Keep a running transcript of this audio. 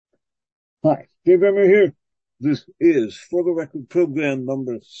Hi, Dave Emmer here. This is For the Record program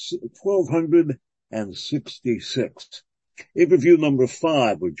number 1266. Interview number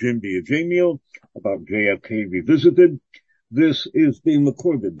 5 with Jim D'Eugenio about JFK Revisited. This is being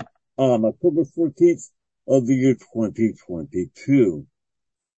recorded on October 14th of the year 2022.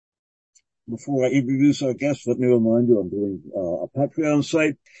 Before I introduce our guest, let me remind you I'm doing a Patreon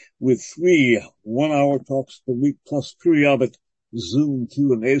site with 3 one-hour talks per week plus periodic Zoom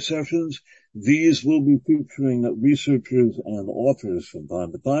Q&A sessions. These will be featuring researchers and authors from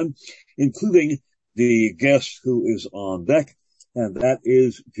time to time, including the guest who is on deck, and that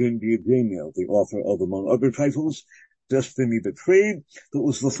is Jim D'Eugenio, the author of, among other titles, Destiny Betrayed, that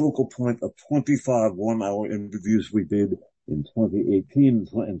was the focal point of 25 one-hour interviews we did in 2018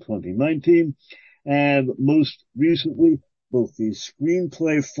 and 2019, and most recently, both the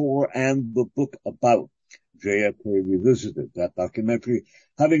screenplay for and the book about JFK Revisited, that documentary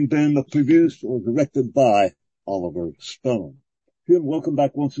having been produced or directed by Oliver Stone. Jim, welcome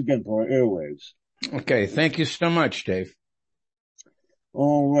back once again to our airwaves. Okay, thank you so much, Dave.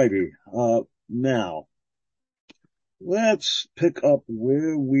 All righty. Now, let's pick up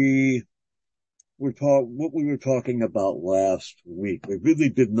where what we were talking about last week. We really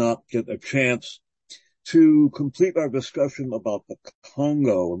did not get a chance to complete our discussion about the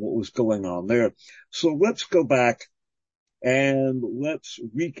Congo and what was going on there. So let's go back and let's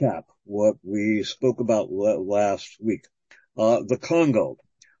recap what we spoke about last week. The Congo.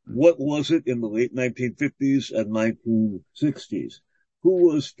 What was it in the late 1950s and 1960s? Who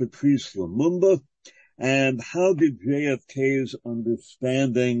was Patrice Lumumba? And how did JFK's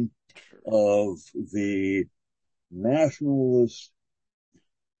understanding of the nationalist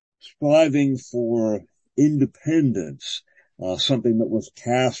striving for independence, something that was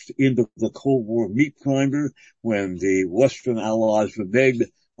cast into the Cold War meat grinder when the Western Allies reneged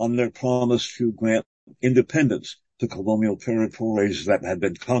on their promise to grant independence to colonial territories that had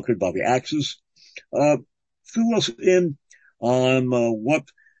been conquered by the Axis, fill us in on what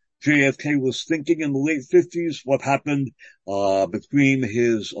JFK was thinking in the late 50s, what happened between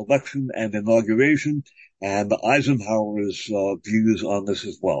his election and inauguration, and Eisenhower's views on this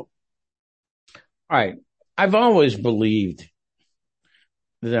as well. All right. I've always believed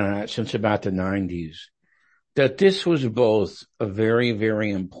that since about the 90s, that this was both a very,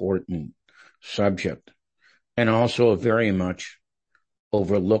 very important subject and also a very much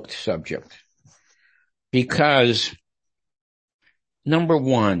overlooked subject. Because, number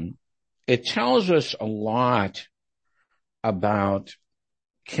one, it tells us a lot about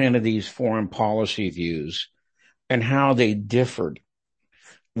Kennedy's foreign policy views and how they differed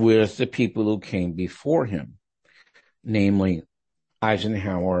with the people who came before him, namely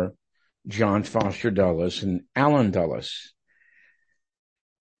Eisenhower, John Foster Dulles, and Allen Dulles.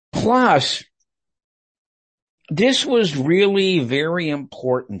 Plus, this was really very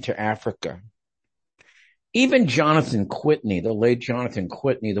important to Africa. Even Jonathan Whitney, the late Jonathan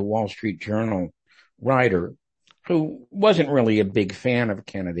Whitney, the Wall Street Journal writer, who wasn't really a big fan of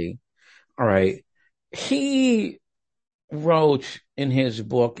Kennedy, all right, he wrote in his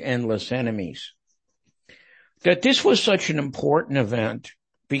book, Endless Enemies, that this was such an important event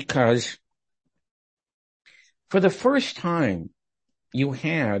because for the first time, you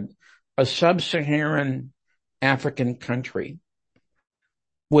had a sub-Saharan African country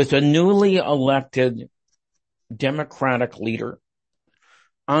with a newly elected democratic leader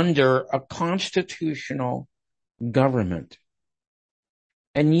under a constitutional government.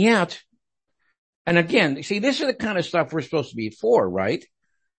 And yet, and again, see, this is the kind of stuff we're supposed to be for, right?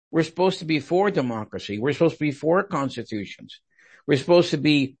 We're supposed to be for democracy. We're supposed to be for constitutions. We're supposed to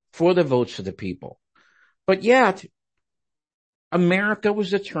be for the votes of the people. But yet, America was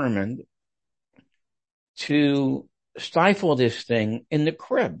determined to stifle this thing in the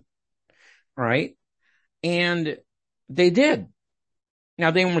crib, right? And they did. Now,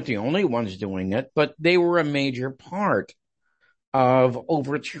 they weren't the only ones doing it, but they were a major part of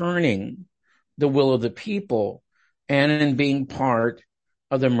overturning the will of the people and in being part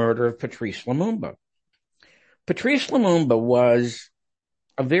of the murder of Patrice Lumumba. Patrice Lumumba was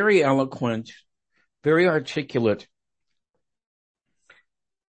a very eloquent, very articulate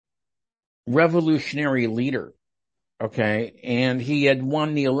revolutionary leader, okay? And he had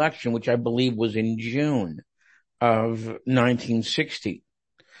won the election, which I believe was in June of 1960,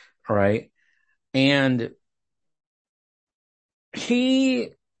 all right? And he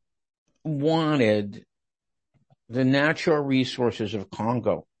wanted the natural resources of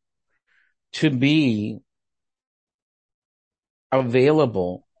Congo to be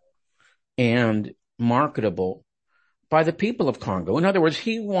available and marketable by the people of Congo. In other words,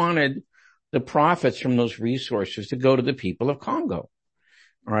 he wanted the profits from those resources to go to the people of Congo.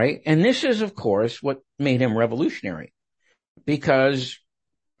 All right. And this is, of course, what made him revolutionary, because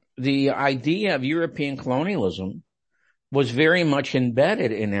the idea of European colonialism was very much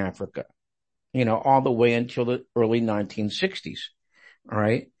embedded in Africa, all the way until the early 1960s. All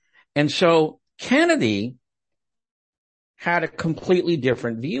right. And so Kennedy had a completely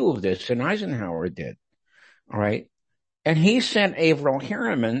different view of this than Eisenhower did. All right. And he sent Averell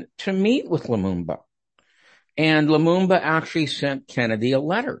Harriman to meet with Lumumba. And Lumumba actually sent Kennedy a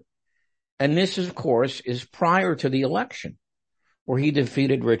letter. And this, of course, is prior to the election where he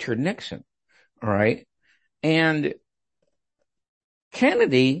defeated Richard Nixon. All right. And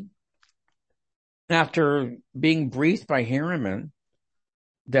Kennedy, after being briefed by Harriman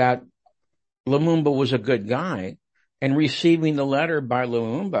that Lumumba was a good guy and receiving the letter by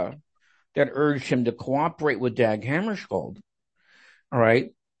Lumumba that urged him to cooperate with Dag Hammarskjöld, all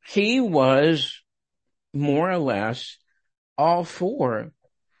right, he was more or less all for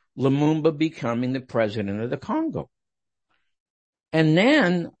Lumumba becoming the president of the Congo. And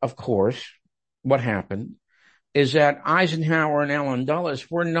then, of course, what happened is that Eisenhower and Allen Dulles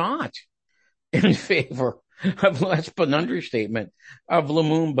were not in favor of, let's put an understatement, of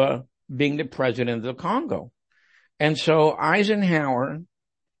Lumumba being the president of the Congo. And so Eisenhower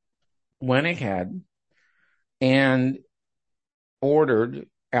went ahead and ordered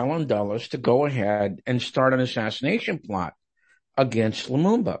Allen Dulles to go ahead and start an assassination plot against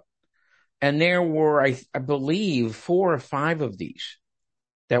Lumumba. And there were, I believe, 4 or 5 of these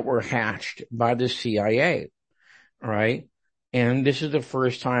that were hatched by the CIA. All right. And this is the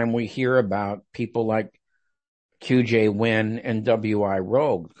first time we hear about people like Q.J. Wynn and W.I.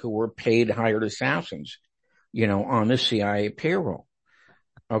 Rogue, who were paid hired assassins, on the CIA payroll.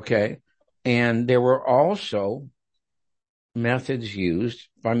 Okay. And there were also methods used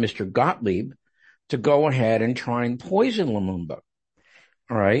by Mr. Gottlieb to go ahead and try and poison Lumumba.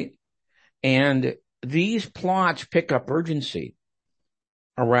 All right. And these plots pick up urgency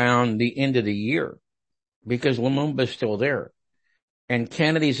around the end of the year because Lumumba is still there and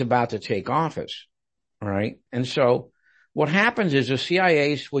Kennedy's about to take office. All right. And so what happens is the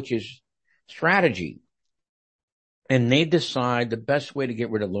CIA switches strategy and they decide the best way to get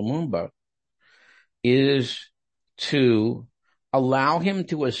rid of Lumumba is to allow him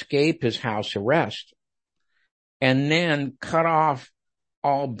to escape his house arrest and then cut off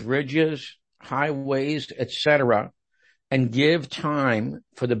all bridges, highways, etc., and give time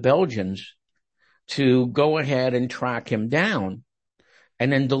for the Belgians to go ahead and track him down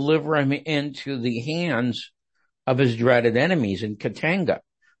and then deliver him into the hands of his dreaded enemies in Katanga,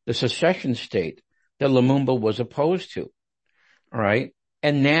 the secession state that Lumumba was opposed to. All right.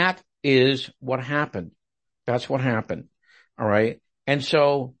 And that is what happened. That's what happened. All right. And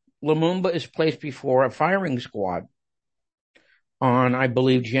so Lumumba is placed before a firing squad on, I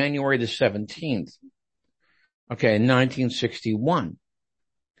believe, January the 17th. Okay. In 1961.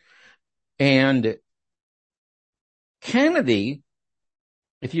 And Kennedy,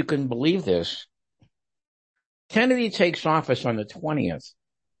 if you can believe this, Kennedy takes office on the 20th,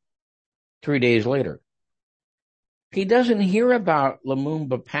 3 days later. He doesn't hear about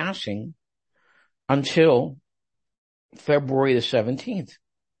Lumumba passing until February the 17th.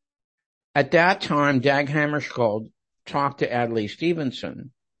 At that time, Dag Hammarskjöld talked to Adlai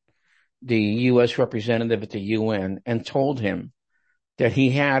Stevenson, the U.S. representative at the UN, and told him that he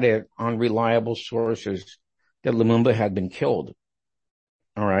had it on reliable sources that Lumumba had been killed.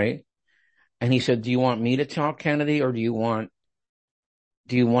 All right. And he said, do you want me to tell Kennedy or do you want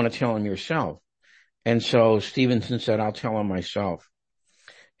to tell him yourself? And so Stevenson said, I'll tell him myself.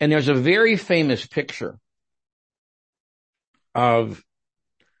 And there's a very famous picture of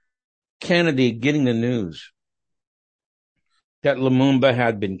Kennedy getting the news that Lumumba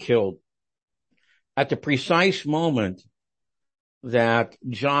had been killed at the precise moment that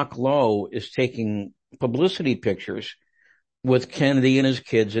Jacques Lowe is taking publicity pictures with Kennedy and his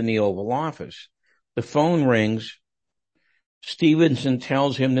kids in the Oval Office. The phone rings. Stevenson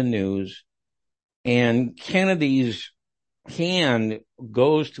tells him the news, and Kennedy's hand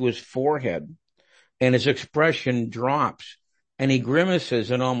goes to his forehead and his expression drops and he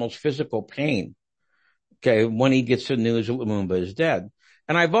grimaces in almost physical pain. Okay. When he gets the news that Lumumba is dead.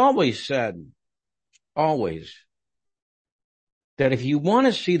 And I've always said, that if you want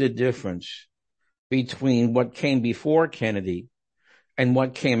to see the difference between what came before Kennedy and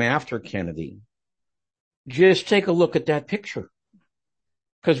what came after Kennedy, just take a look at that picture.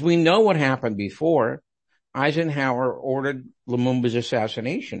 Because we know what happened before. Eisenhower ordered Lumumba's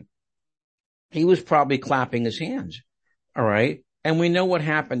assassination. He was probably clapping his hands. All right. And we know what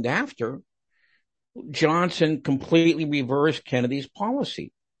happened after. Johnson completely reversed Kennedy's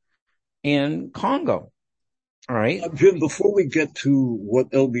policy in Congo. All right. Jim, before we get to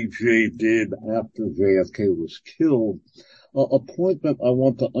what LBJ did after JFK was killed, a point that I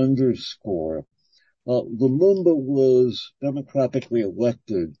want to underscore. Lumumba was democratically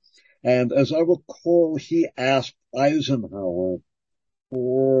elected, and as I recall, he asked Eisenhower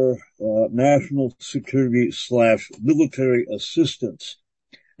for national security / military assistance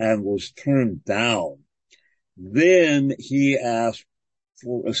and was turned down. Then he asked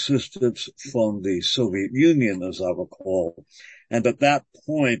for assistance from the Soviet Union, as I recall. And at that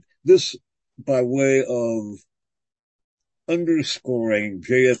point, this by way of underscoring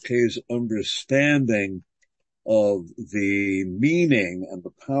JFK's understanding of the meaning and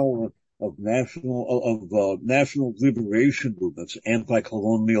the power of national liberation movements,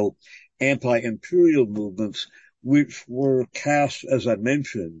 anti-colonial, anti-imperial movements, which were cast, as I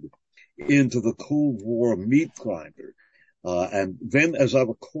mentioned, into the Cold War meat grinder. And then, as I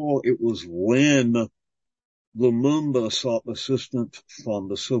recall, it was when Lumumba sought assistance from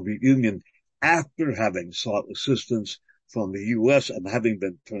the Soviet Union after having sought assistance from the U.S. and having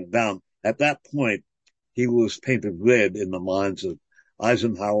been turned down. At that point, he was painted red in the minds of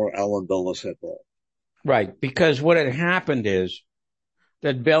Eisenhower, Allen Dulles, et al. Right. Because what had happened is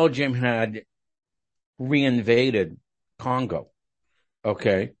that Belgium had reinvaded Congo.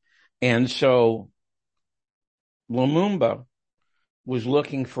 Okay. And so Lumumba was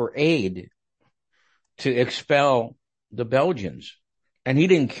looking for aid to expel the Belgians, and he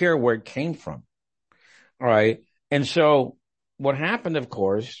didn't care where it came from. All right. And so what happened, of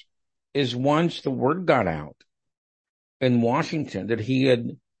course, is once the word got out in Washington that he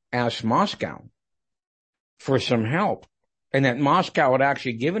had asked Moscow for some help and that Moscow had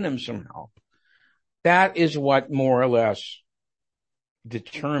actually given him some help, that is what more or less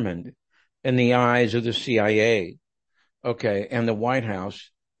determined in the eyes of the CIA, okay, and the White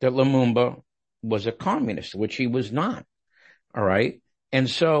House, that Lumumba was a communist, which he was not. All right. And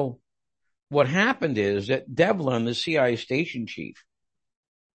so what happened is that Devlin, the CIA station chief,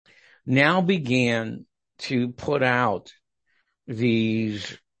 now began to put out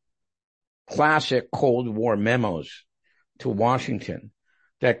these classic Cold War memos to Washington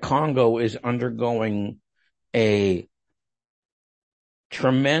that Congo is undergoing a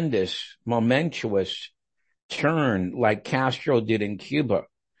tremendous, momentous turn like Castro did in Cuba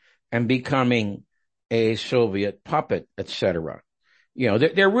and becoming a Soviet puppet, etc. You know,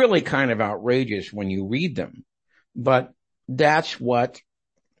 they're really kind of outrageous when you read them, but that's what,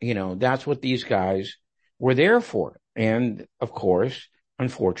 you know, that's what these guys were there for. And of course,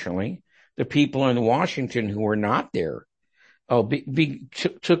 unfortunately, the people in Washington who were not there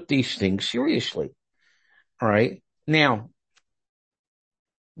took these things seriously. All right. Now,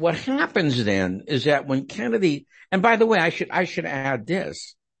 what happens then is that when Kennedy, and by the way, I should add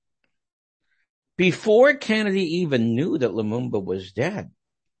this. Before Kennedy even knew that Lumumba was dead,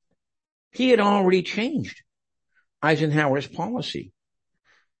 he had already changed Eisenhower's policy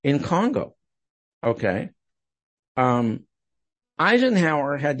in Congo. Okay.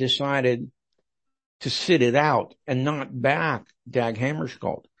 Eisenhower had decided to sit it out and not back Dag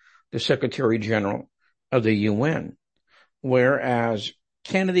Hammarskjöld, the Secretary General of the UN, whereas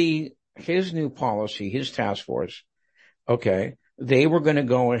Kennedy, his new policy, his task force, okay, they were going to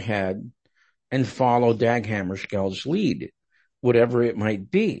go ahead and follow Dag Hammarskjöld's lead, whatever it might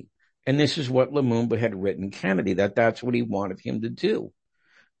be. And this is what Lumumba had written Kennedy, that's what he wanted him to do.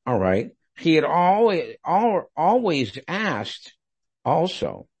 All right. He had always asked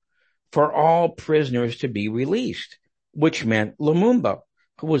also for all prisoners to be released, which meant Lumumba,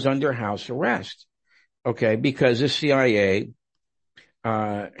 who was under house arrest. Okay. Because the CIA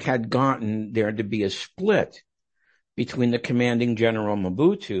had gotten there to be a split between the commanding general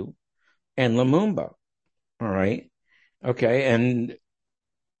Mobutu and Lumumba. All right. Okay. And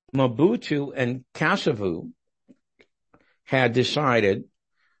Mobutu and Kosovo had decided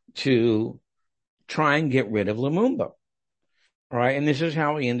to try and get rid of Lumumba. All right. And this is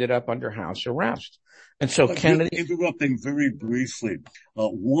how he ended up under house arrest. And so Kennedy. Interrupting very briefly,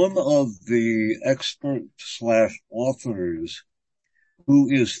 one of the expert / authors who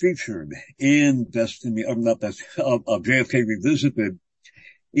is featured in Destiny, or not Destiny, JFK Revisited,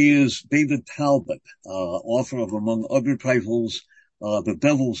 is David Talbot, author of, among other titles, The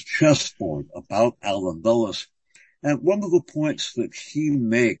Devil's Chessboard, about Allen Dulles. And one of the points that he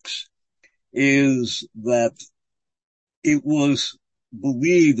makes is that it was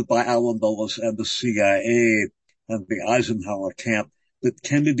believed by Allen Dulles and the CIA and the Eisenhower camp that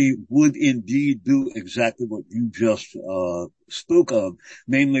Kennedy would indeed do exactly what you just spoke of,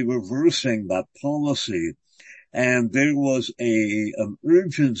 namely reversing that policy. And there was an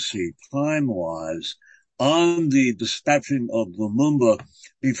urgency time-wise on the dispatching of Lumumba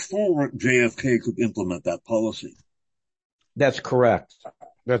before JFK could implement that policy. That's correct.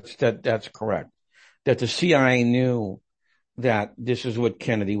 That's correct. That the CIA knew that this is what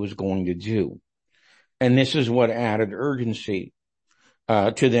Kennedy was going to do. And this is what added urgency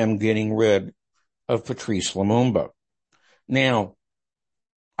to them getting rid of Patrice Lumumba. Now,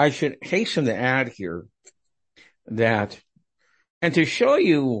 I should hasten to add here that, and to show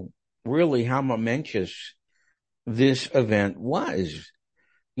you really how momentous this event was,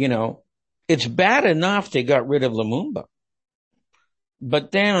 it's bad enough they got rid of Lumumba.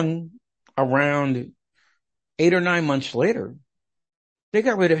 But then around 8 or 9 months later, they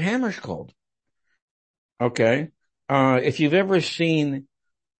got rid of Hammarskjöld. Okay. If you've ever seen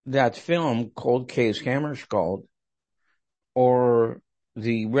that film, Cold Case Hammarskjöld, or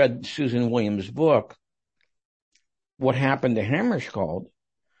read Susan Williams' book, What Happened to Hammarskjöld,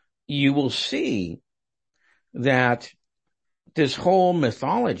 you will see that this whole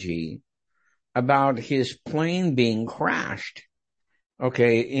mythology about his plane being crashed,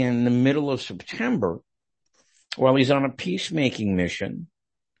 okay, in the middle of September, while he's on a peacemaking mission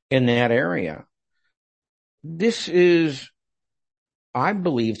in that area. This is, I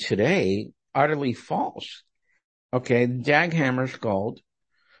believe today, utterly false. Okay, Dag Hammarskjöld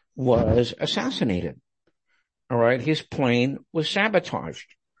was assassinated. All right, his plane was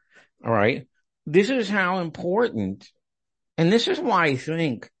sabotaged. All right, this is how important, and this is why I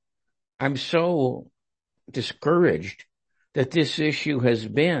think I'm so discouraged that this issue has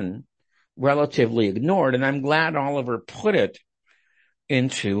been relatively ignored, and I'm glad Oliver put it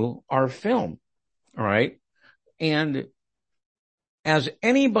into our film. All right. And as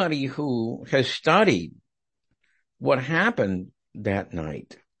anybody who has studied what happened that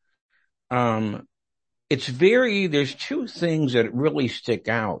night, there's two things that really stick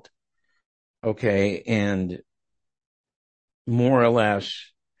out, okay, and more or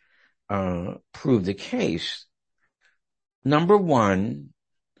less prove the case. Number one,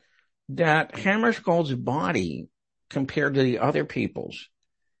 that Hammarskjöld's body, compared to the other people's,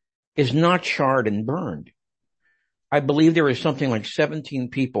 is not charred and burned. I believe there was something like 17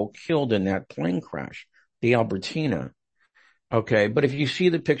 people killed in that plane crash, the Albertina. Okay, but if you see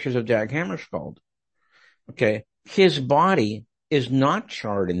the pictures of Dag Hammarskjöld, okay, his body is not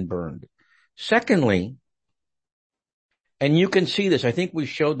charred and burned. Secondly, and you can see this, I think we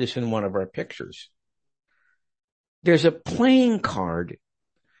showed this in one of our pictures, there's a playing card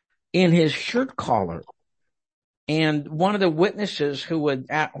in his shirt collar. And one of the witnesses who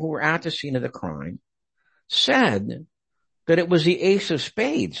were at the scene of the crime said that it was the ace of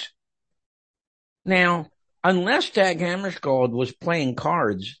spades. Now, unless Dag Hammarskjöld was playing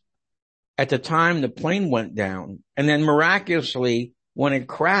cards at the time the plane went down, and then miraculously, when it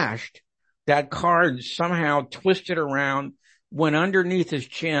crashed, that card somehow twisted around, went underneath his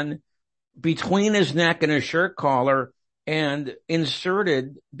chin, between his neck and his shirt collar, and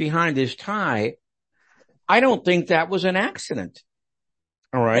inserted behind his tie, I don't think that was an accident.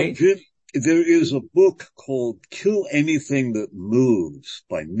 All right. Jim, there is a book called Kill Anything That Moves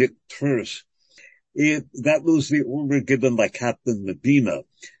by Nick Turse. That was the order given by Captain Medina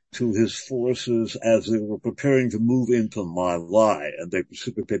to his forces as they were preparing to move into My Lai, and they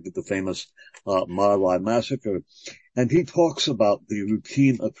precipitated the famous My Lai massacre. And he talks about the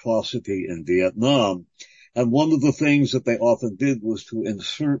routine atrocity in Vietnam. And one of the things that they often did was to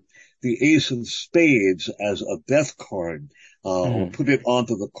insert the ace of spades as a death card, or put it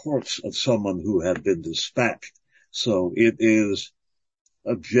onto the corpse of someone who had been dispatched. So it is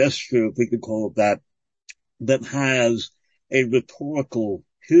a gesture, if we could call it that, that has a rhetorical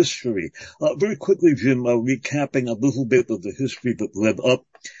history. Very quickly, Jim, recapping a little bit of the history that led up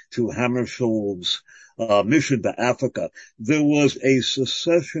to Hammarskjöld's mission to Africa. There was a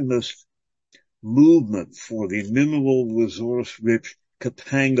secessionist movement for the mineral resource-rich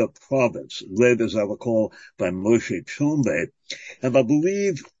Katanga province, led, as I recall, by Moshe Chombe. And I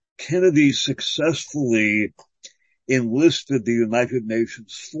believe Kennedy successfully enlisted the United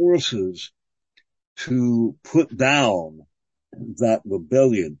Nations forces to put down that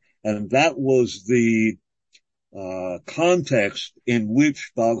rebellion. And that was the context in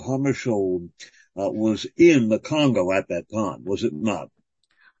which Dag Hammarskjöld was in the Congo at that time, was it not?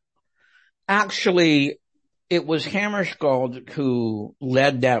 Actually, it was Hammarskjöld who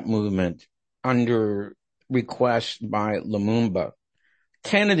led that movement under request by Lumumba.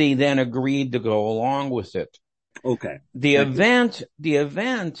 Kennedy then agreed to go along with it. Okay. The event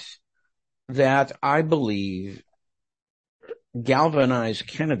that I believe galvanized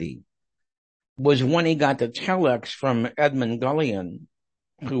Kennedy was when he got the telex from Edmund Gullion,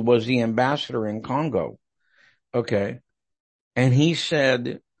 who was the ambassador in Congo. Okay. And he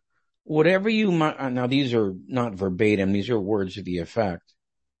said, whatever you might, now these are not verbatim, these are words to the effect.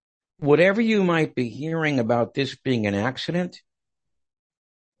 Whatever you might be hearing about this being an accident,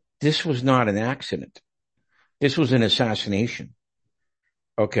 this was not an accident. This was an assassination.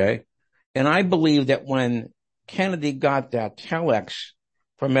 Okay. And I believe that when Kennedy got that telex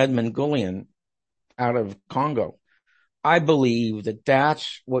from Edmund Gullion out of Congo, I believe that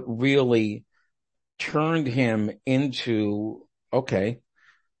that's what really turned him into, okay,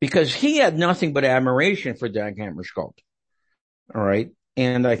 because he had nothing but admiration for Dag Hammarskjöld. All right.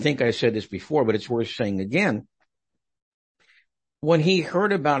 And I think I said this before, but it's worth saying again. When he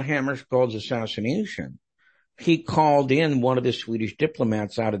heard about Hammarskjöld's assassination, he called in one of the Swedish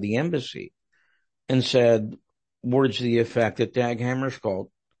diplomats out of the embassy and said words to the effect that Dag Hammarskjöld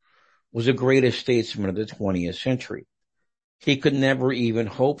was the greatest statesman of the 20th century. He could never even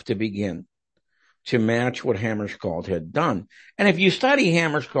hope to begin to match what Hammarskjöld had done. And if you study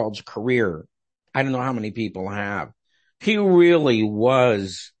Hammarskjöld's career, I don't know how many people have, he really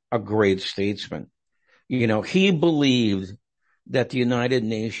was a great statesman. You know, he believed that the United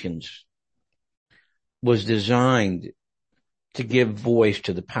Nations was designed to give voice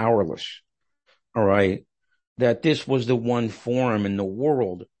to the powerless. All right. That this was the one forum in the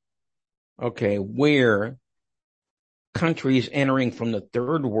world, okay, where countries entering from the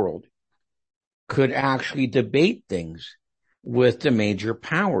third world could actually debate things with the major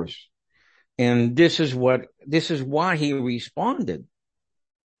powers. And this is why he responded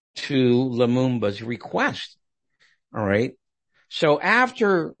to Lumumba's request. All right. So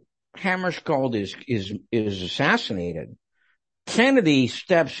after Hammarskjöld is assassinated, Kennedy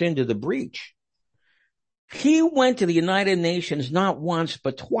steps into the breach. He went to the United Nations not once,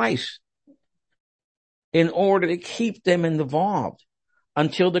 but twice in order to keep them involved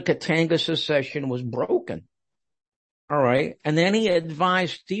until the Katanga secession was broken. All right. And then he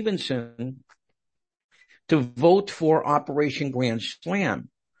advised Stevenson to vote for Operation Grand Slam,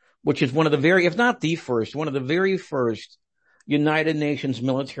 which is one of the very, if not the first, one of the very first United Nations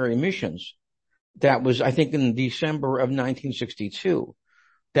military missions that was, I think, in December of 1962,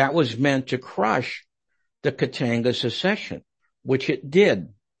 that was meant to crush the Katanga secession, which it did.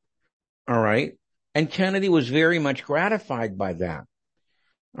 All right. And Kennedy was very much gratified by that.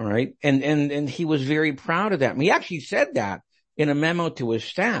 All right. And he was very proud of that. And he actually said that in a memo to his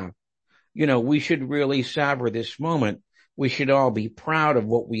staff. You know, we should really savor this moment. We should all be proud of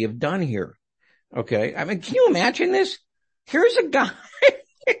what we have done here. Okay. I mean, can you imagine this? Here's a guy,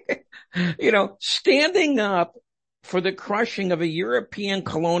 you know, standing up for the crushing of a European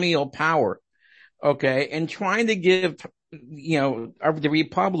colonial power. Okay. And trying to give, you know, the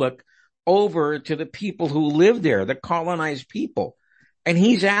republic over to the people who live there, the colonized people. And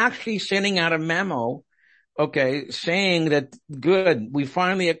he's actually sending out a memo, okay, saying that, good, we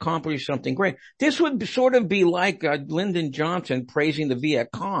finally accomplished something great. This would sort of be like Lyndon Johnson praising the Viet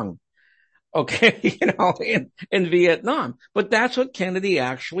Cong, okay, you know, in Vietnam. But that's what Kennedy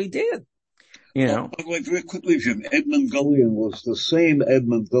actually did, you know. By the way, very quickly, Jim, Edmund Gullion was the same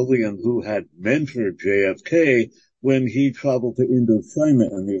Edmund Gullion who had mentored JFK when he traveled to Indochina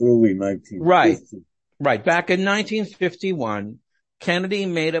in the early 1950s. Right. Back in 1951, Kennedy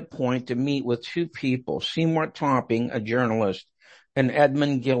made a point to meet with two people, Seymour Topping, a journalist, and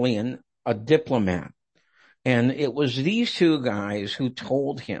Edmund Gullion, a diplomat. And it was these two guys who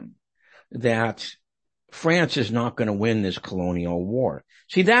told him that France is not going to win this colonial war.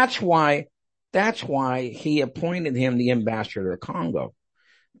 See, that's why he appointed him the ambassador to Congo.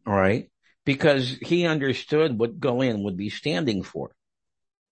 All right. Because he understood what Gullion would be standing for.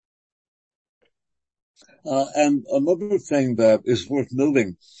 And another thing that is worth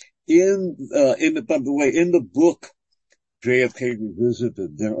noting, by the way, in the book JFK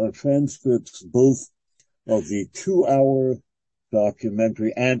Revisited, there are transcripts both of the 2-hour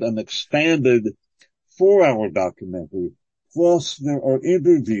documentary and an expanded 4-hour documentary. Plus, there are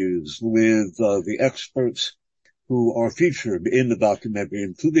interviews with the experts who are featured in the documentary,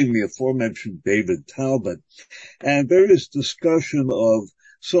 including the aforementioned David Talbot. And there is discussion of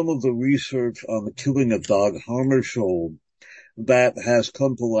some of the research on the killing of Dag Hammarskjöld that has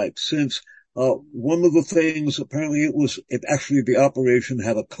come to light since. One of the things, apparently the operation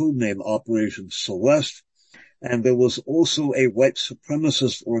had a code name, Operation Celeste, and there was also a white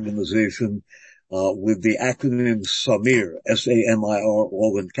supremacist organization, with the acronym SAMIR, S-A-M-I-R,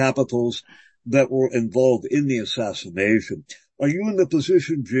 all in capitals, that were involved in the assassination. Are you in the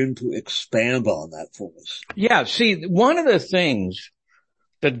position, Jim, to expand on that for us? Yeah, see, one of the things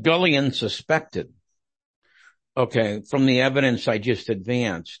that Gullion suspected, okay, from the evidence I just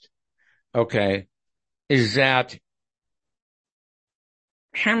advanced, okay, is that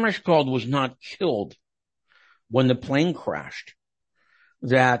Hammarskjöld was not killed when the plane crashed.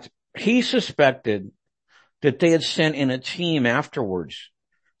 That he suspected that they had sent in a team afterwards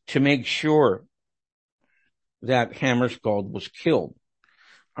to make sure that Hammarskjöld was killed.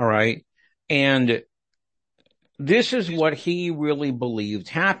 All right. And this is what he really believed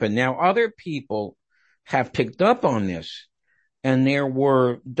happened. Now, other people have picked up on this, and there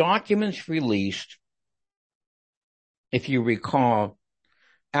were documents released, if you recall,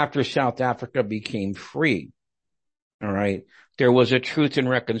 after South Africa became free. All right. There was a Truth and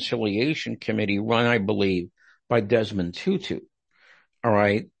Reconciliation Committee run, I believe, by Desmond Tutu. All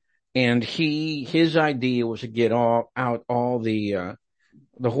right. And his idea was to get out all the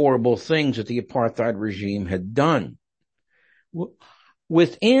horrible things that the apartheid regime had done.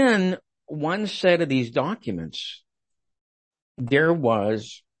 Within one set of these documents, there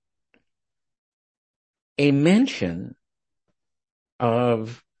was a mention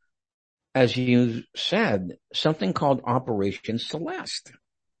of, as you said, something called Operation Celeste.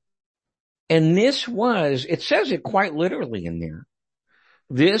 And this was, it says it quite literally in there,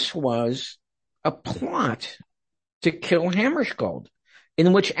 this was a plot to kill Hammarskjöld,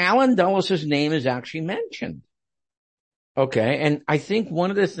 in which Alan Dulles' name is actually mentioned. Okay, and I think one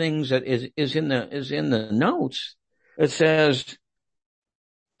of the things that is in the notes, it says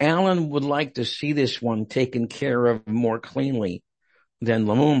Alan would like to see this one taken care of more cleanly than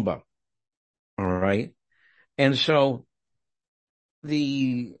Lumumba. All right. And so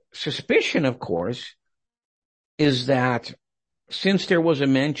the suspicion, of course, is that since there was a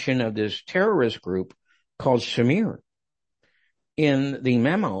mention of this terrorist group called Samir in the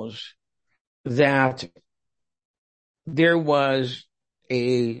memos, that there was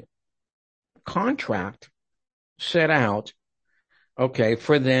a contract set out, okay,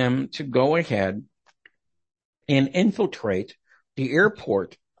 for them to go ahead and infiltrate the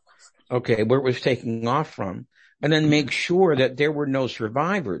airport, okay, where it was taking off from, and then make sure that there were no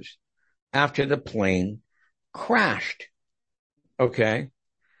survivors after the plane crashed. Okay.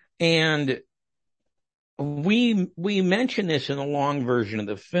 And we mentioned this in the long version of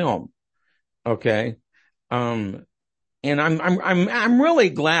the film. Okay. And I'm really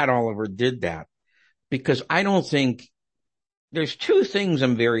glad Oliver did that, because I don't think there's two things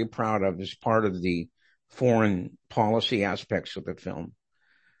I'm very proud of as part of the foreign policy aspects of the film.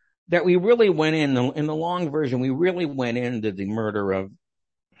 That we really went in the long version, we really went into the murder of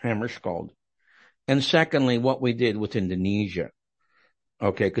Hammarskjöld. And secondly, what we did with Indonesia.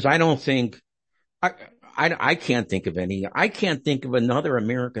 Okay. Cause I don't think, I can't think of another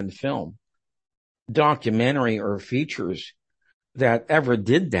American film, documentary or features that ever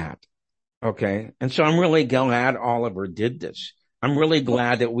did that. Okay. And so I'm really glad Oliver did this. I'm really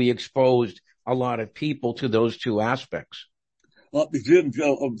glad that we exposed a lot of people to those two aspects. Jim,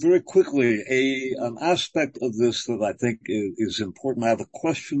 very quickly, an aspect of this that I think is important. I have a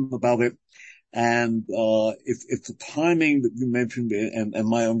question about it. And, if the timing that you mentioned and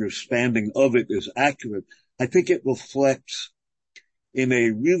my understanding of it is accurate, I think it reflects in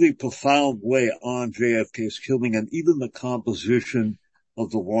a really profound way on JFK's killing and even the composition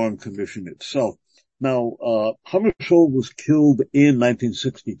of the Warren Commission itself. Now, Hammarskjöld was killed in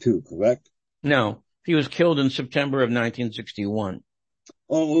 1962, correct? No, he was killed in September of 1961.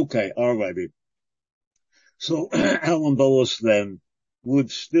 Oh, okay. All righty. So Alan Dulles then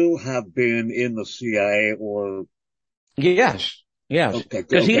would still have been in the CIA or? Yes. Okay.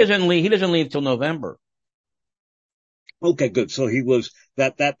 Because he doesn't leave till November. Okay, good. So he was,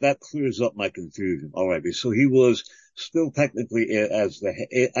 that clears up my confusion. All righty. So he was still technically at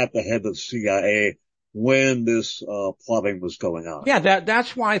the head of CIA when this, plotting was going on. Yeah,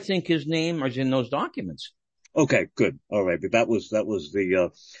 that's why I think his name is in those documents. Okay, good. All right. But that was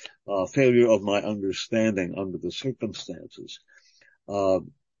the, failure of my understanding under the circumstances.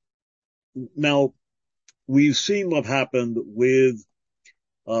 Now we've seen what happened with,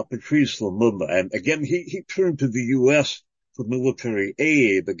 Patrice Lumumba. And again, he turned to the U.S. for military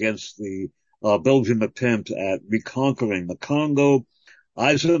aid against the, Belgian attempt at reconquering the Congo.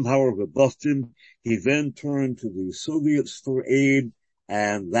 Eisenhower rebuffed him. He then turned to the Soviets for aid,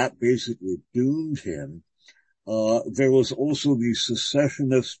 and that basically doomed him. There was also the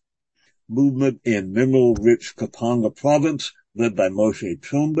secessionist movement in mineral-rich Katanga province, led by Moshe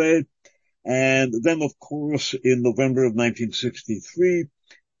Chombe. And then, of course, in November of 1963,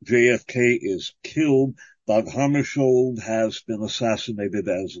 JFK is killed. Dag Hammarskjöld has been assassinated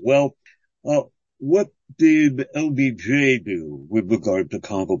as well. What did LBJ do with regard to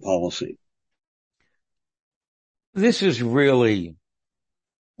Congo policy? This is really,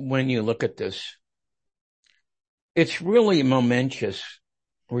 when you look at this, it's really a momentous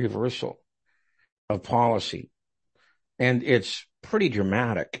reversal of policy. And it's pretty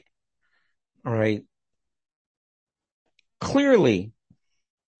dramatic. All right. Clearly,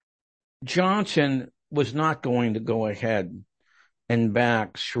 Johnson was not going to go ahead and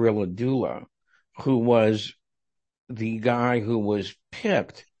back Cyril Adula, who was the guy who was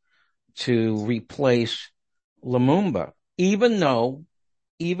picked to replace Lumumba, even though,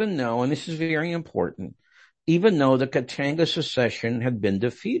 and this is very important, even though the Katanga secession had been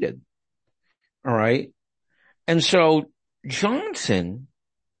defeated. All right. And so Johnson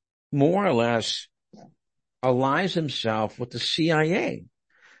more or less allies himself with the CIA.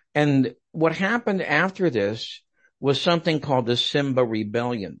 And what happened after this was something called the Simba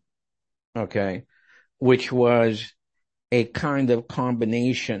Rebellion. Okay. Which was a kind of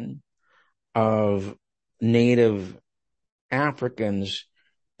combination of native Africans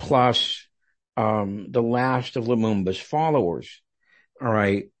plus the last of Lumumba's followers. All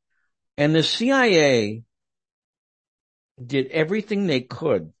right. And the CIA did everything they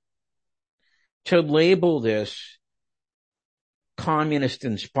could to label this communist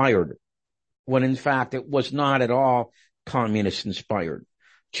inspired, when in fact it was not at all communist inspired.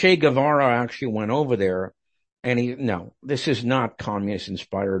 Che Guevara actually went over there and no, this is not communist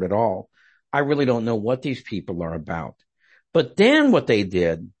inspired at all. I really don't know what these people are about. But then what they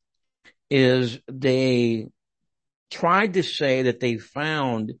did is they tried to say that they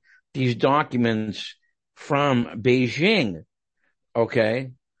found these documents from Beijing.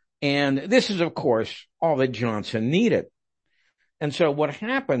 Okay. And this is, of course, all that Johnson needed. And so what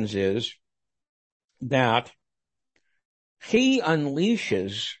happens is that he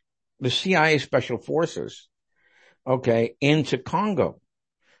unleashes the CIA Special Forces, okay, into Congo.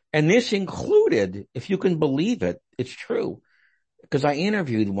 And this included, if you can believe it, it's true, because I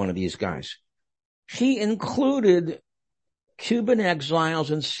interviewed one of these guys. He included Cuban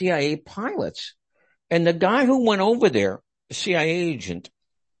exiles and CIA pilots. And the guy who went over there, a CIA agent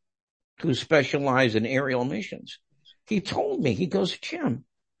who specialized in aerial missions, he told me, he goes, Jim,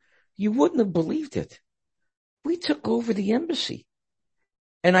 you wouldn't have believed it. We took over the embassy.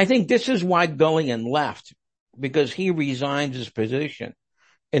 And I think this is why Gullion left, because he resigned his position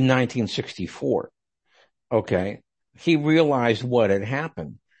in 1964. Okay. He realized what had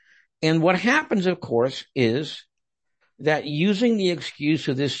happened. And what happens, of course, is that using the excuse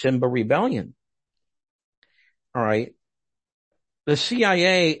of this Simba rebellion, all right, the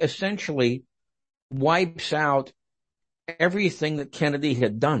CIA essentially wipes out everything that Kennedy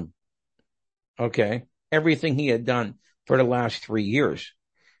had done. Okay. Everything he had done for the last 3 years.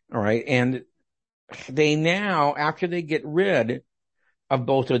 All right. And they now, after they get rid of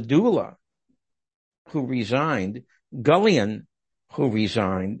both Adula, who resigned, Gullion, who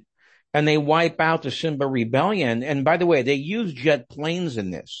resigned, and they wipe out the Simba rebellion. And by the way, they use jet planes in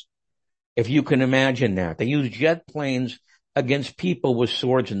this. If you can imagine that. They use jet planes against people with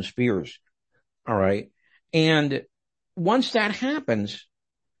swords and spears. All right. And once that happens,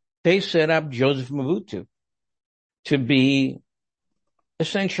 they set up Joseph Mobutu to be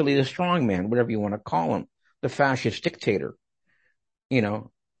essentially the strongman, whatever you want to call him, the fascist dictator. You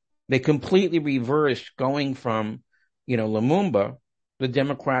know, they completely reversed going from, Lumumba, the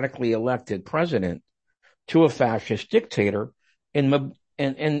democratically elected president, to a fascist dictator. And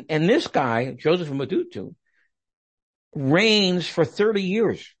this guy, Joseph Mobutu, reigns for 30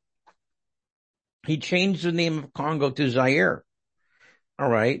 years. He changed the name of Congo to Zaire. All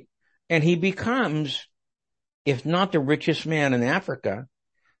right. And he becomes, if not the richest man in Africa,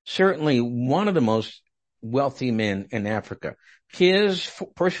 certainly one of the most wealthy men in Africa. His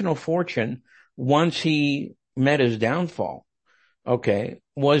personal fortune, once he met his downfall, okay,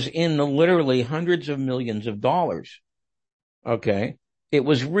 was in the literally hundreds of millions of dollars. Okay. It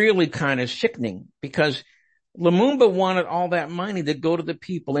was really kind of sickening because Lumumba wanted all that money to go to the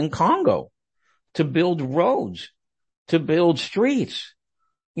people in Congo to build roads, to build streets,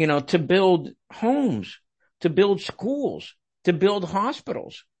 to build homes, to build schools, to build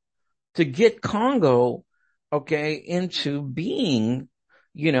hospitals, to get Congo, okay, into being,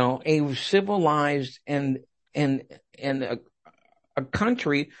 a civilized and a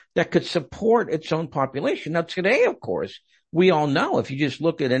country that could support its own population. Now today, of course, we all know if you just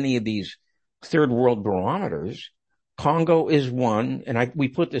look at any of these third world barometers, Congo is one, and we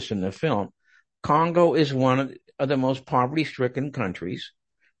put this in the film, Congo is one of the most poverty stricken countries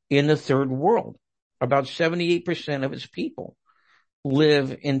in the third world. About 78% of its people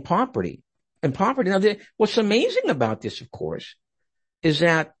live in poverty. Now, what's amazing about this, of course, is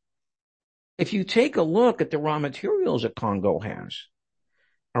that if you take a look at the raw materials that Congo has,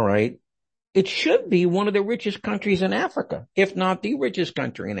 all right, it should be one of the richest countries in Africa, if not the richest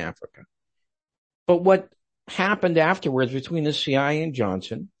country in Africa. But what happened afterwards between the CIA and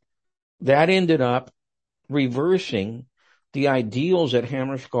Johnson, that ended up reversing the ideals that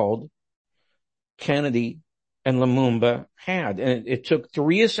Hammarskjöld, Kennedy, and Lumumba had. And it took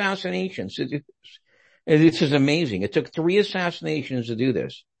 3 assassinations. This is amazing. It took 3 assassinations to do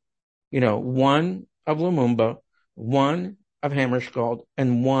this. One of Lumumba, one of Hammarskjöld,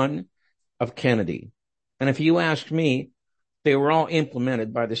 and one of Kennedy. And if you ask me, they were all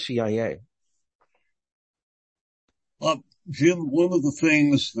implemented by the CIA. Jim, one of the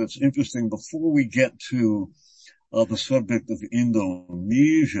things that's interesting before we get to the subject of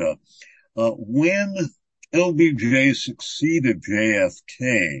Indonesia, when LBJ succeeded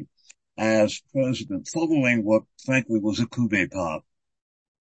JFK as president, following what frankly was a coup d'etat,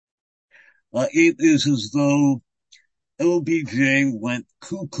 it is as though LBJ went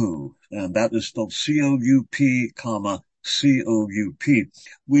cuckoo, and that is spelled C-O-U-P, C-O-U-P.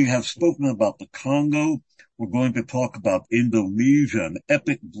 We have spoken about the Congo. We're going to talk about Indonesia, an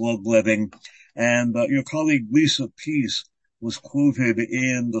epic bloodletting. And your colleague Lisa Peace was quoted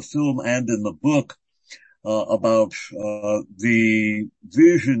in the film and in the book about the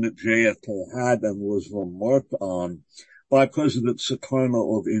vision that JFK had and was remarked on by President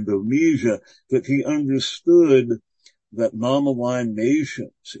Sukarno of Indonesia, that he understood that non-aligned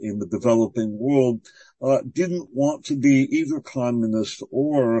nations in the developing world didn't want to be either communist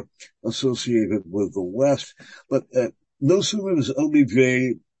or associated with the West. But no sooner does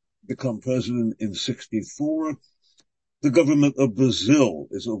LBJ become president in 1964, the government of Brazil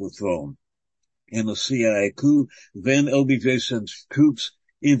is overthrown in a CIA coup. Then LBJ sends troops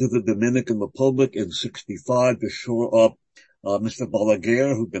into the Dominican Republic in 1965 to shore up Mr.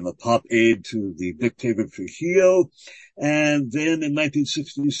 Balaguer, who'd been a top aide to the dictator Trujillo. And then in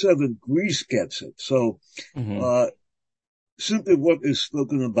 1967, Greece gets it. So, simply what is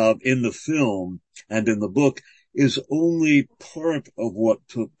spoken about in the film and in the book is only part of what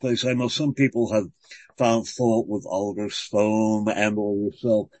took place. I know some people have found fault with Oliver Stone and or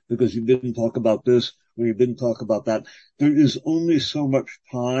yourself because you didn't talk about this or you didn't talk about that. There is only so much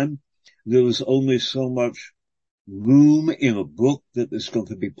time. There is only so much room in a book that is going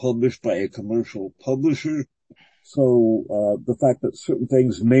to be published by a commercial publisher. So, the fact that certain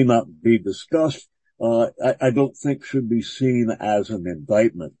things may not be discussed, I don't think should be seen as an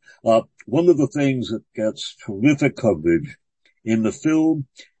indictment. One of the things that gets terrific coverage in the film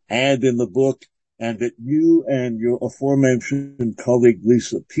and in the book, and that you and your aforementioned colleague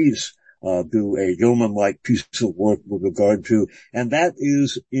Lisa Peace do a yeoman-like piece of work with regard to, and that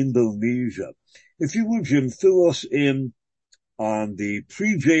is Indonesia. If you would, Jim, fill us in on the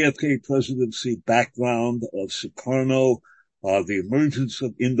pre-JFK presidency background of Sukarno, the emergence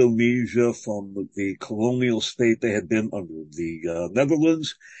of Indonesia from the colonial state they had been under the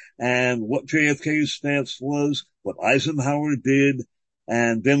Netherlands, and what JFK's stance was, what Eisenhower did,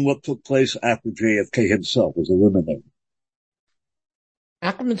 and then what took place after JFK himself was eliminated.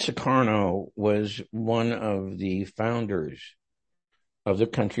 Ahmed Sukarno was one of the founders of the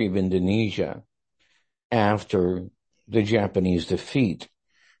country of Indonesia after the Japanese defeat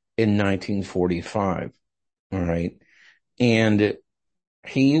in 1945. All right. And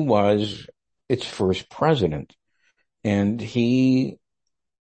he was its first president. And he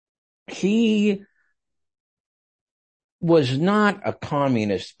was not a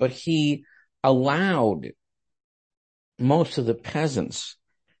communist, but he allowed most of the peasants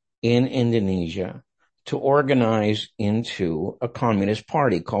in Indonesia to organize into a communist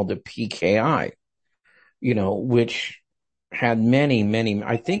party called the PKI, which had many,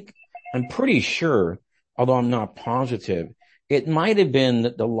 I'm pretty sure, although I'm not positive, it might have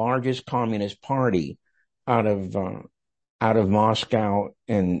been the largest communist party out of Moscow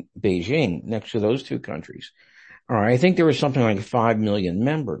and Beijing, next to those two countries. All right. I think there was something like 5 million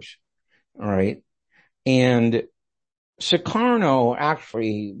members. All right. And Sukarno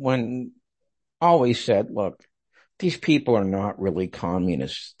actually always said, look, these people are not really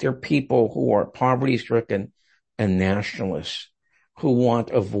communists. They're people who are poverty-stricken and nationalists who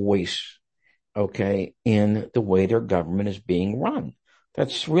want a voice, okay, in the way their government is being run.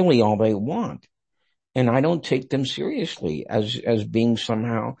 That's really all they want. And I don't take them seriously as being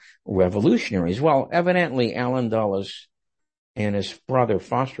somehow revolutionaries. Well, evidently Allen Dulles and his brother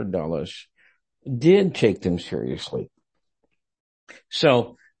Foster Dulles did take them seriously.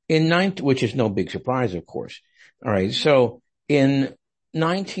 So which is no big surprise, of course. All right. So in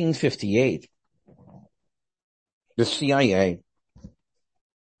 1958, the CIA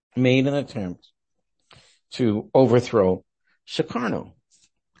made an attempt to overthrow Sukarno.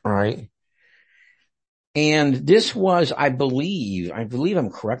 All right. And this was, I believe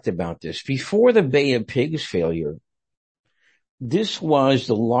I'm correct about this, before the Bay of Pigs failure, this was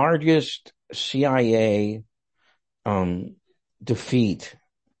the largest CIA defeat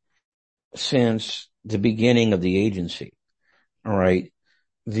since the beginning of the agency. All right.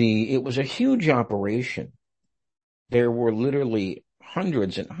 It was a huge operation. There were literally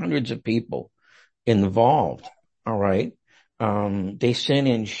hundreds and hundreds of people involved. All right. They sent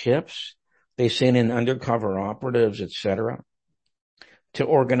in ships. They sent in undercover operatives, etc., to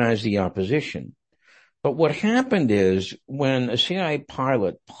organize the opposition. But what happened is when a CIA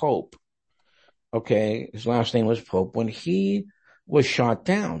pilot, Pope, okay, his last name was Pope, when he was shot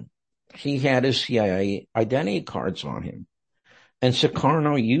down, he had his CIA identity cards on him. And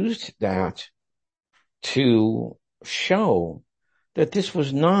Sukarno used that to show that this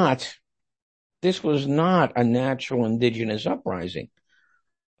was not a natural indigenous uprising.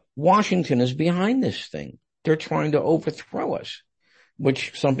 Washington is behind this thing. They're trying to overthrow us,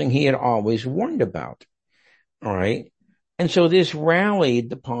 which something he had always warned about. All right. And so this rallied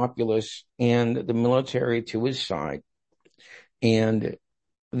the populace and the military to his side, and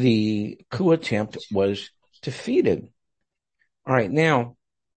the coup attempt was defeated. All right. Now,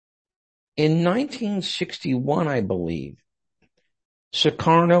 in 1961, I believe,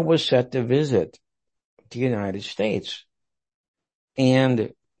 Sukarno was set to visit the United States.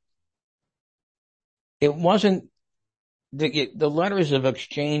 And it wasn't, the letters of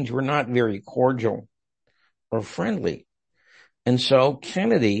exchange were not very cordial or friendly. And so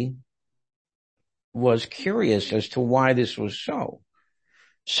Kennedy was curious as to why this was so.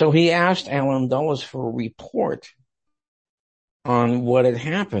 So he asked Allen Dulles for a report on what had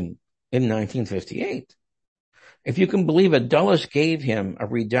happened in 1958. If you can believe it, Dulles gave him a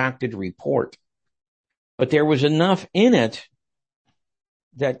redacted report, but there was enough in it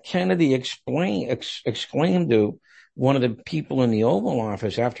that Kennedy exclaimed to one of the people in the Oval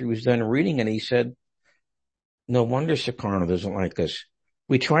Office after he was done reading it. He said, "No wonder Sukarno doesn't like us.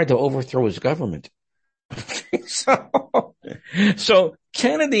 We tried to overthrow his government." So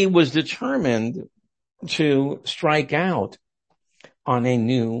Kennedy was determined to strike out on a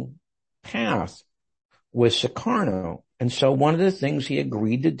new path with Sukarno. And so one of the things he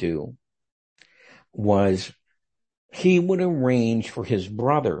agreed to do was he would arrange for his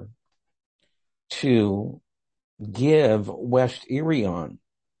brother to give West Irion,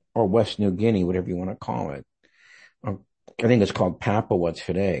 or West New Guinea, whatever you want to call it. I think it's called Papua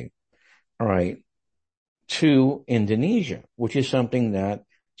today. All right. To Indonesia, which is something that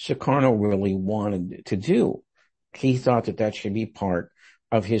Sukarno really wanted to do. He thought that should be part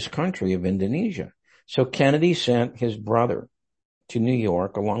of his country of Indonesia. So Kennedy sent his brother to New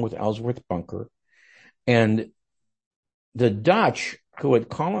York along with Ellsworth Bunker, and the Dutch who had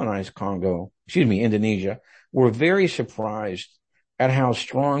colonized Indonesia, were very surprised at how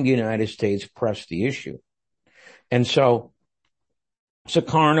strong the United States pressed the issue. And so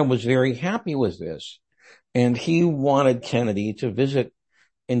Sukarno was very happy with this, and he wanted Kennedy to visit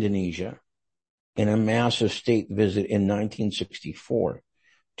Indonesia in a massive state visit in 1964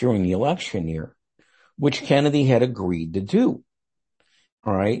 during the election year, which Kennedy had agreed to do.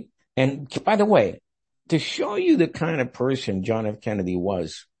 All right. And by the way, to show you the kind of person John F. Kennedy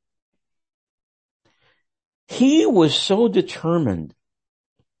was, he was so determined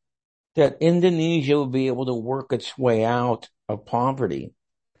that Indonesia would be able to work its way out of poverty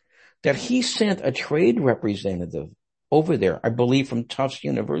that he sent a trade representative over there, I believe from Tufts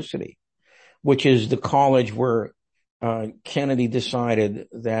University, which is the college where Kennedy decided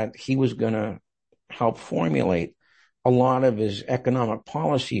that he was going to help formulate a lot of his economic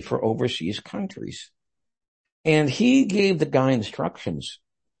policy for overseas countries. And he gave the guy instructions.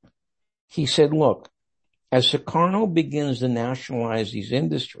 He said, look, as Sukarno begins to nationalize these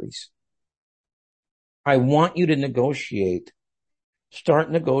industries, I want you to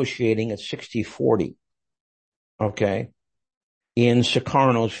start negotiating at 60-40, okay, in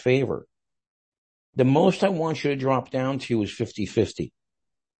Sukarno's favor. The most I want you to drop down to is 50-50.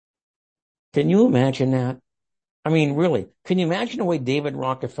 Can you imagine that? I mean, really, can you imagine the way David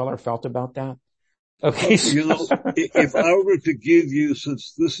Rockefeller felt about that? Okay. If I were to give you,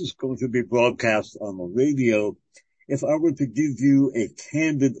 since this is going to be broadcast on the radio, if I were to give you a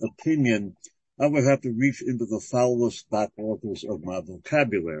candid opinion, I would have to reach into the foulest back office of my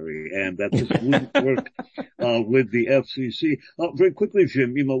vocabulary, and that just wouldn't work with the FCC. Very quickly,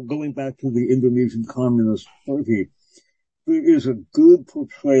 Jim, going back to the Indonesian Communist Party, there is a good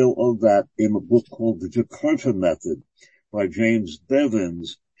portrayal of that in a book called The Jakarta Method by James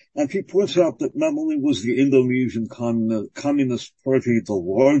Bevins. And he points out that not only was the Indonesian Communist Party the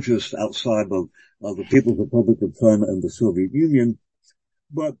largest outside of the People's Republic of China and the Soviet Union,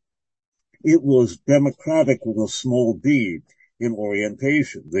 but it was democratic with a small d in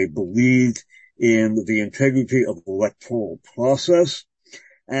orientation. They believed in the integrity of the electoral process,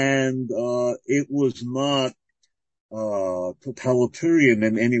 and it was not totalitarian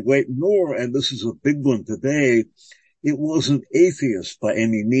in any way, nor, and this is a big one today, it wasn't atheist by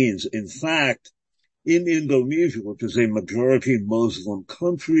any means. In fact, in Indonesia, which is a majority Muslim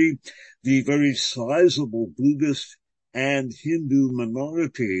country, the very sizable Buddhist and Hindu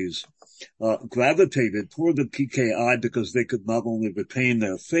minorities gravitated toward the PKI because they could not only retain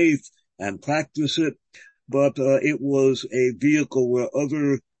their faith and practice it, but it was a vehicle where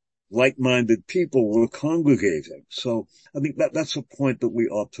other like-minded people were congregating. So I think that's a point that we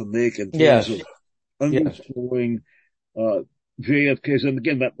ought to make in terms of underscoring JFK's. And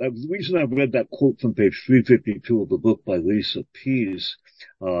again, the reason I've read that quote from page 352 of the book by Lisa Pease,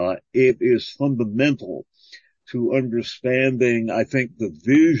 it is fundamental to understanding, I think, the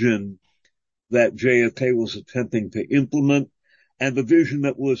vision that JFK was attempting to implement, and the vision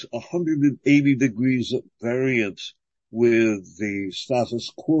that was 180 degrees at variance with the status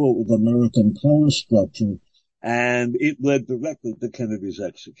quo of American power structure, and it led directly to Kennedy's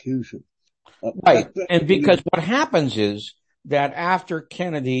execution. Right. And because what happens is that after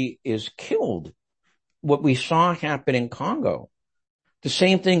Kennedy is killed, what we saw happen in Congo, the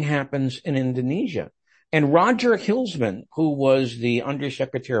same thing happens in Indonesia. And Roger Hilsman, who was the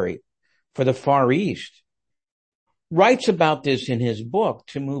undersecretary for the Far East, writes about this in his book,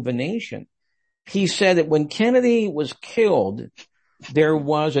 To Move a Nation. He said that when Kennedy was killed, there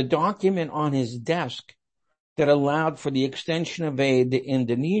was a document on his desk that allowed for the extension of aid to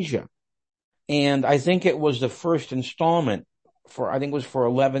Indonesia. And I think it was the first installment for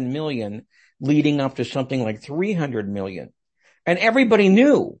 11 million, leading up to something like 300 million. And everybody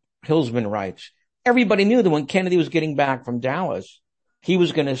knew, Hilsman writes, everybody knew that when Kennedy was getting back from Dallas, he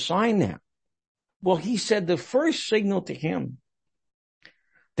was going to sign that. Well, he said the first signal to him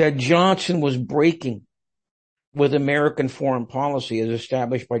that Johnson was breaking with American foreign policy as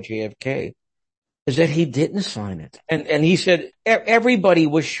established by JFK is that he didn't sign it. And he said everybody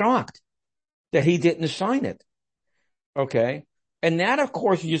was shocked that he didn't sign it. Okay. And that, of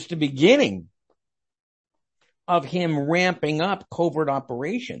course, is just the beginning of him ramping up covert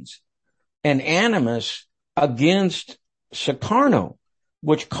operations and animus against Sukarno,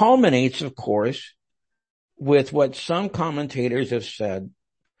 which culminates, of course, with what some commentators have said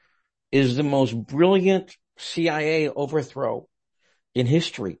is the most brilliant CIA overthrow in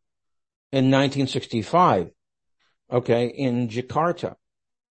history in 1965, okay, in Jakarta,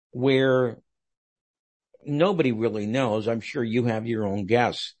 where nobody really knows. I'm sure you have your own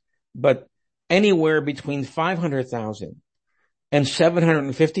guess, but anywhere between 500,000 and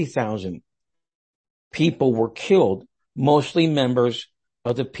 750,000 people were killed, mostly members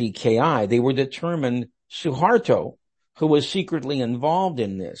of the PKI. They were determined. Suharto, who was secretly involved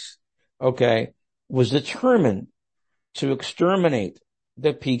in this, okay, was determined to exterminate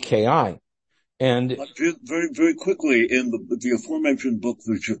the PKI. And very, very quickly, in the aforementioned book,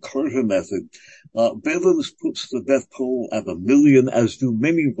 The Jakarta Method, Bevins puts the death toll at 1 million, as do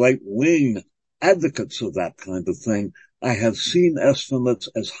many right-wing advocates of that kind of thing. I have seen estimates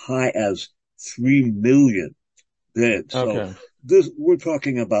as high as 3 million dead. Okay. So we're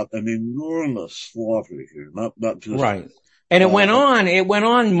talking about an enormous slaughter here, not just right. And it went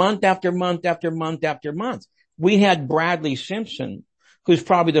on month after month after month after month. We had Bradley Simpson, who's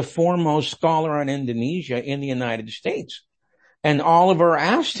probably the foremost scholar on Indonesia in the United States. And Oliver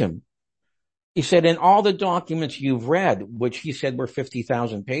asked him, he said, in all the documents you've read, which he said were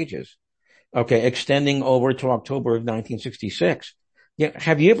 50,000 pages, okay, extending over to October of 1966,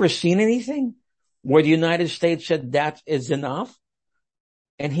 have you ever seen anything where the United States said that is enough?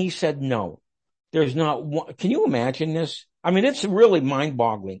 And he said, no, there's not one. Can you imagine this? I mean, it's really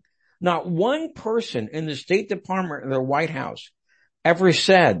mind-boggling. Not one person in the State Department or the White House ever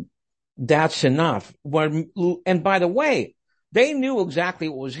said that's enough. And by the way, they knew exactly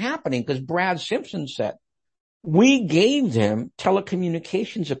what was happening because Brad Simpson said, we gave them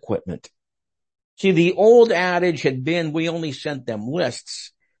telecommunications equipment. See, the old adage had been we only sent them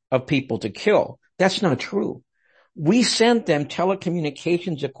lists of people to kill. That's not true. We sent them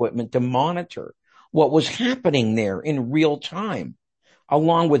telecommunications equipment to monitor what was happening there in real time,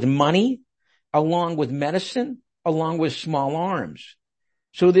 along with money, along with medicine, along with small arms.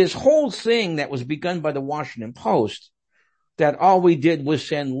 So this whole thing that was begun by the Washington Post, that all we did was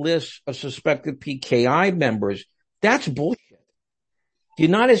send lists of suspected PKI members, that's bullshit. The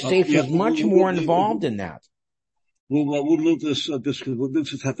United States was much more involved in that. We'll move this, we'll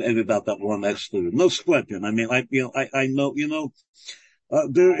just have to edit out that one exclude. No question. I mean, I know,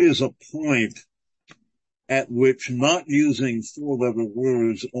 there is a point at which not using four-letter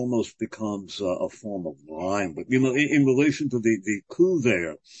words almost becomes a form of rhyme. But, in relation to the coup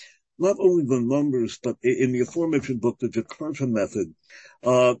there, not only the numbers, but in the aforementioned book, The Jakarta Method,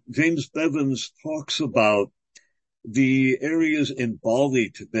 James Bevins talks about the areas in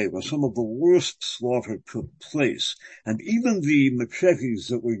Bali today where some of the worst slaughter took place. And even the machetes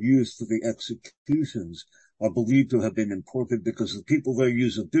that were used for the executions are believed to have been imported because the people there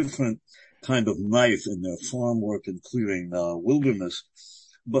use a different kind of knife in their farm work and clearing wilderness.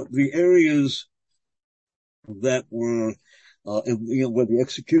 But the areas that were where the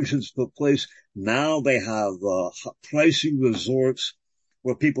executions took place, now they have pricey resorts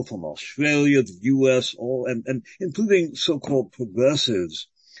where people from Australia, the U.S., and including so-called progressives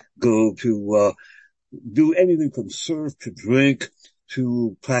go to do anything from serve to drink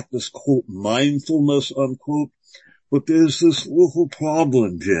to practice, quote, mindfulness, unquote. But there's this little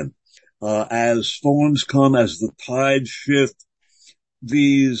problem, Jim. As storms come, as the tides shift,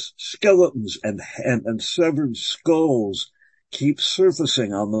 these skeletons and severed skulls keep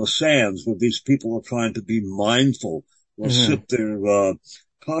surfacing on the sands where these people are trying to be mindful or sip their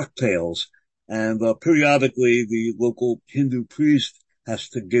cocktails. And periodically the local Hindu priest has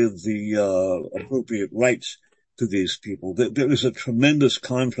to give the appropriate rites to these people. There is a tremendous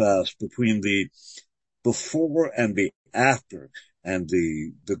contrast between the before and the after, and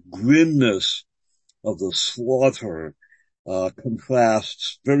the grimness of the slaughter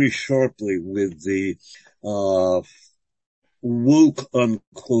contrasts very sharply with the woke,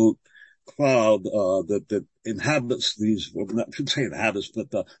 unquote, crowd that inhabits these, I should say inhabits,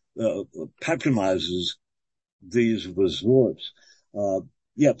 but patronizes these resorts. So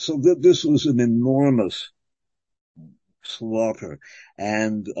this was an enormous slaughter.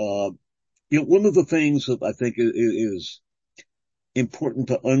 And one of the things that I think is important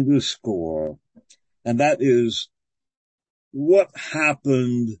to underscore, and that is what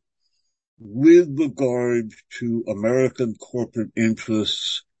happened with regard to American corporate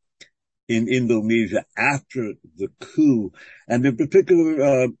interests in Indonesia after the coup. And in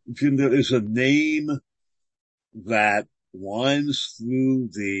particular, Jim, there is a name that winds through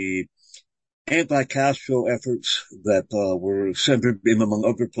the anti-Castro efforts that were centered in, among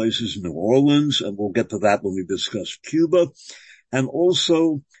other places, New Orleans, and we'll get to that when we discuss Cuba, and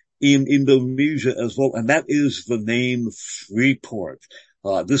also in Indonesia as well, and that is the name Freeport.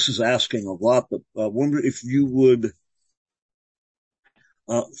 This is asking a lot, but I wonder if you would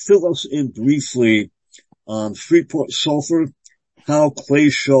fill us in briefly on Freeport Sulphur, how Clay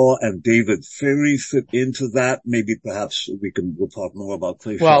Shaw and David Ferrie fit into that. Maybe perhaps we'll talk more about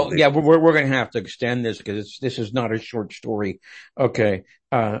Clay Shaw. Well, yeah, we're going to have to extend this because this is not a short story. Okay.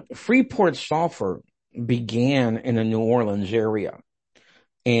 Freeport Sulphur began in the New Orleans area,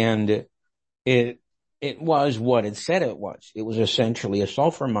 and it was what it said it was. It was essentially a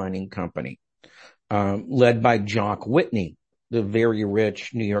sulfur mining company, led by Jock Whitney, the very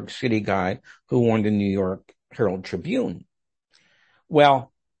rich New York City guy who owned the New York Herald Tribune.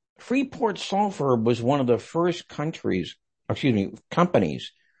 Well, Freeport Sulphur was one of the first companies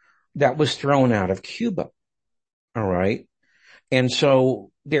that was thrown out of Cuba. All right. And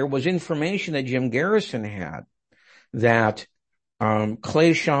so there was information that Jim Garrison had that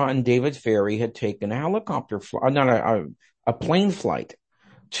Clay Shaw and David Ferrie had taken a helicopter flight, a plane flight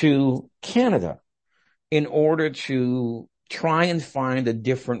to Canada in order to try and find a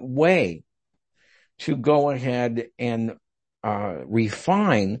different way to go ahead and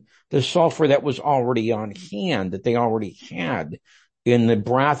refine the sulfur that was already on hand, that they already had in the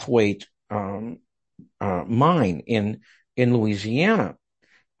Brathwaite mine in Louisiana.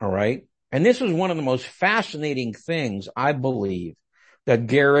 All right. And this was one of the most fascinating things, I believe, that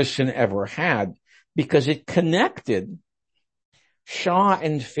Garrison ever had, because it connected Shaw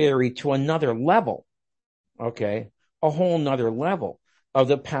and Ferrie to another level. Okay. A whole nother level of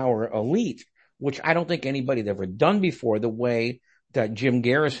the power elite, which I don't think anybody had ever done before the way that Jim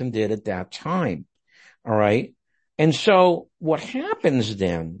Garrison did at that time. All right. And so what happens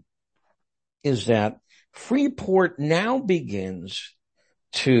then is that Freeport now begins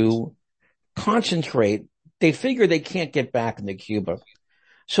to concentrate They figure they can't get back into Cuba.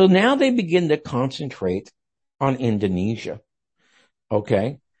 So now they begin to concentrate on Indonesia.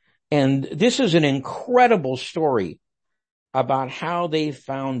 Okay. And this is an incredible story about how they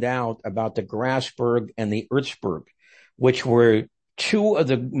found out about the Grasberg and the Erzberg, which were two of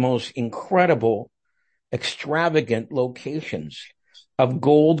the most incredible, extravagant locations of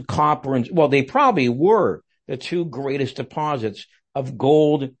gold, copper, and, well, they probably were the two greatest deposits of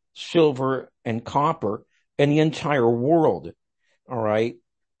gold, silver, and copper in the entire world. All right.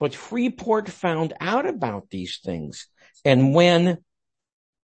 But Freeport found out about these things. And when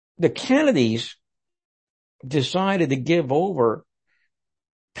the Kennedys decided to give over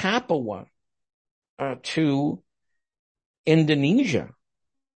Papua to Indonesia,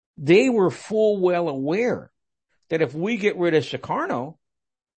 they were full well aware that if we get rid of Sukarno,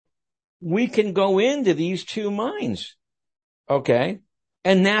 we can go into these two mines. Okay.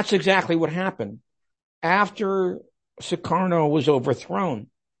 And that's exactly what happened. After Sukarno was overthrown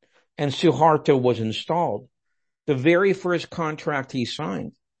and Suharto was installed, the very first contract he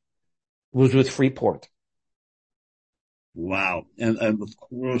signed was with Freeport. Wow. And of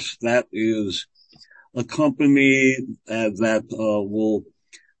course, that is a company that will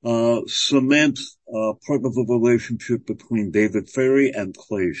cement part of the relationship between David Ferrie and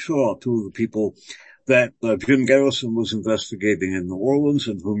Clay Shaw, two of the people that Jim Garrison was investigating in New Orleans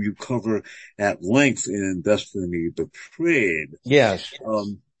and whom you cover at length in Destiny Betrayed. Yes.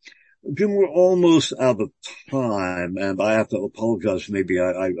 Jim, we're almost out of time, and I have to apologize. Maybe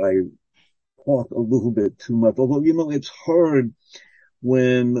I talk a little bit too much, although, it's hard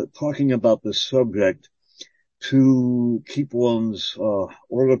when talking about this subject to keep one's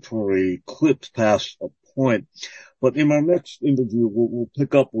oratory clipped past a point. But in our next interview, we'll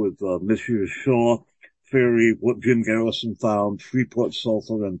pick up with Messrs. Shaw, Ferrie, what Jim Garrison found, Freeport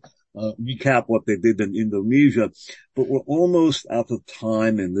Sulphur, and recap what they did in Indonesia. But we're almost out of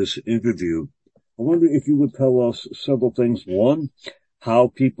time in this interview. I wonder if you would tell us several things. One,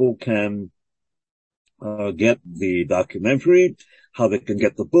 how people can get the documentary, how they can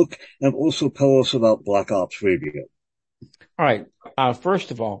get the book, and also tell us about Black Ops Radio. All right.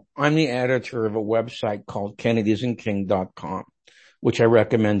 First of all, I'm the editor of a website called kennedysandking.com, which I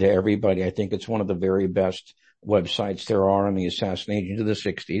recommend to everybody. I think it's one of the very best websites there are on the assassination of the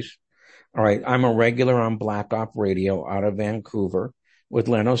 60s. All right. I'm a regular on Black Op Radio out of Vancouver with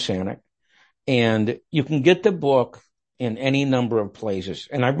Len Osanic. And you can get the book in any number of places.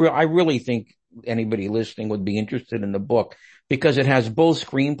 And I really think anybody listening would be interested in the book because it has both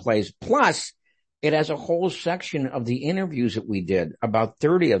screenplays, plus it has a whole section of the interviews that we did, about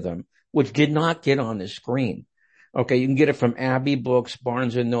 30 of them, which did not get on the screen. Okay, you can get it from Abbey Books,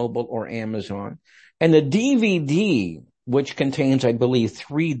 Barnes & Noble, or Amazon. And the DVD, which contains, I believe,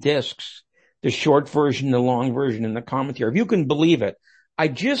 3 discs, the short version, the long version, and the commentary. If you can believe it, I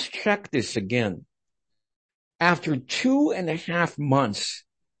just checked this again. After 2.5 months,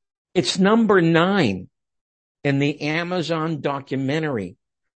 it's number 9 in the Amazon documentary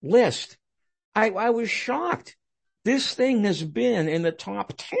list. I was shocked. This thing has been in the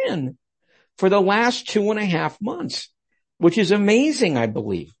top 10 for the last 2.5 months, which is amazing, I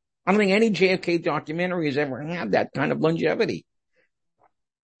believe. I don't think any JFK documentary has ever had that kind of longevity.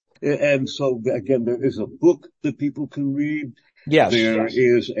 And so, again, there is a book that people can read. Yes. There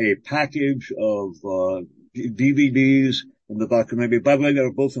is a package of DVDs in the documentary. By the way,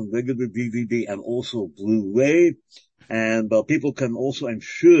 they're both in regular DVD and also Blu-ray. And people can also and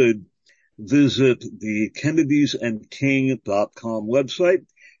should visit the kennedysandking.com website,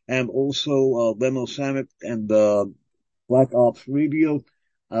 and also Len Osanic and Black Ops Radio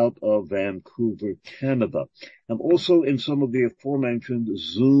out of Vancouver, Canada. And also in some of the aforementioned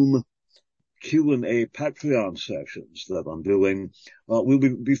Zoom Q&A Patreon sessions that I'm doing, we'll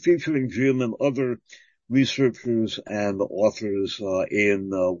be featuring Jim and other researchers and authors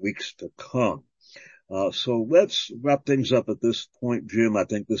in weeks to come. So let's wrap things up at this point, Jim. I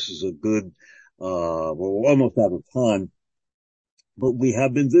think this is a good, we're almost out of time, but we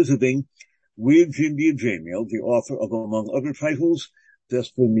have been visiting with Jim DiEugeniio, the author of, among other titles,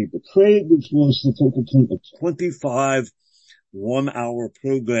 Destiny Betrayed, which was the focal point of 25 one-hour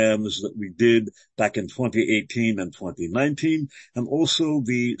programs that we did back in 2018 and 2019, and also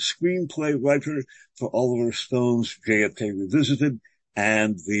the screenplay writer for Oliver Stone's JFK Revisited,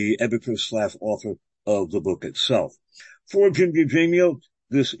 and the editor/author of the book itself. For Jim DiEugeniio,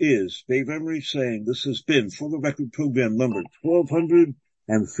 this is Dave Emery saying this has been, for the record, program number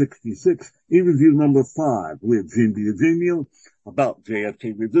 1266, interview number 5 with Jim DiEugeniio about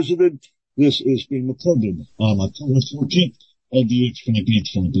JFK Revisited. This is being recorded on October 14th of the year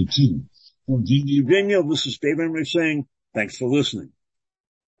 2022. From GG Radio, this is Dave Emery saying, thanks for listening.